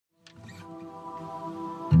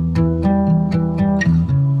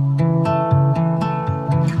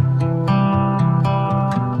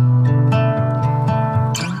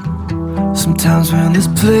Times when this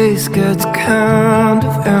place gets kind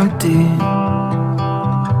of empty.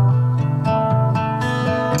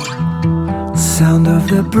 Sound of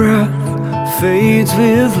their breath fades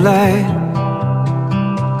with light.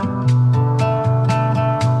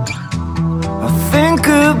 I think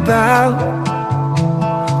about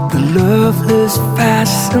the loveless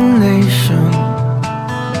fascination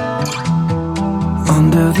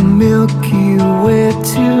under the Milky Way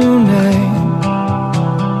tonight.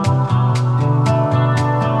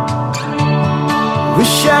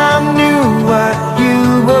 Wish I knew what you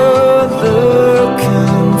were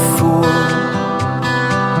looking for.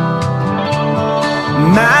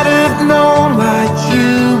 Might have known what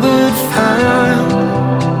you would find.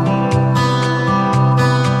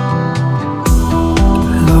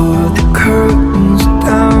 Lower the curtains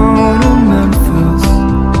down on Memphis.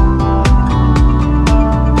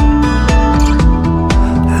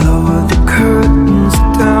 Lower the curtains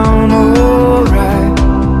down, alright.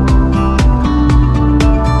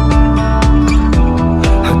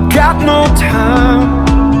 Got no time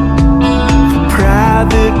for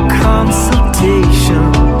private consultation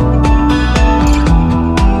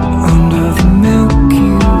under the Milky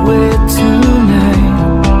Way tonight.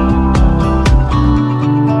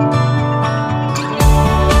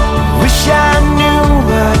 Wish I knew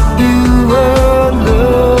what you were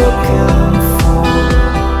looking for.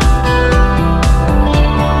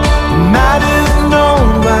 Might have known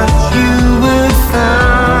what you would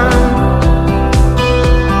find.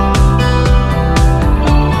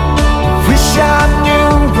 I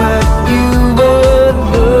knew what you were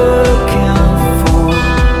looking for.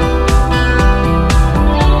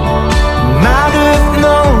 Might have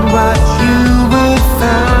known what you would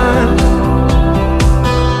find.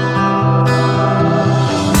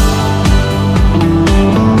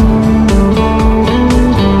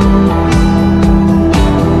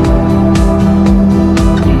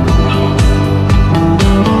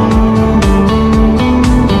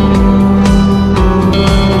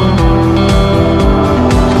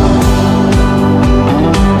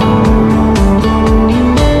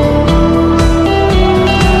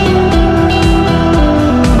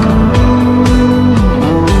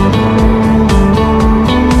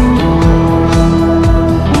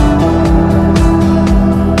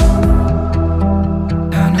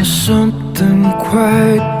 Something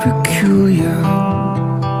quite peculiar,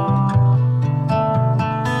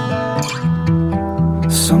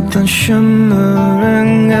 something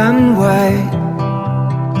shimmering and white,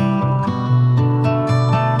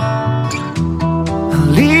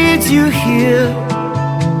 leads you here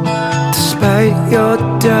despite your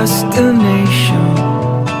destination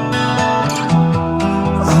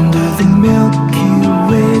under the Milky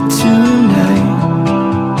Way tonight.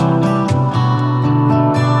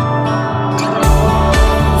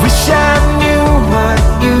 I knew what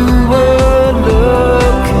you were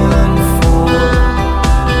looking for.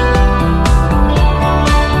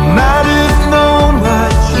 Might have known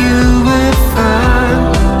what you would find.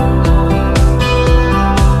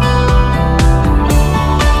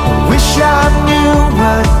 Wish I knew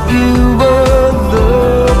what you were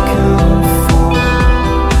looking for.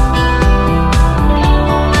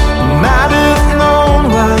 Might have known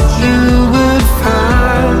what you would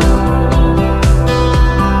find.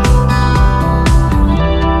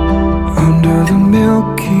 Under the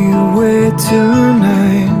Milky Way tonight.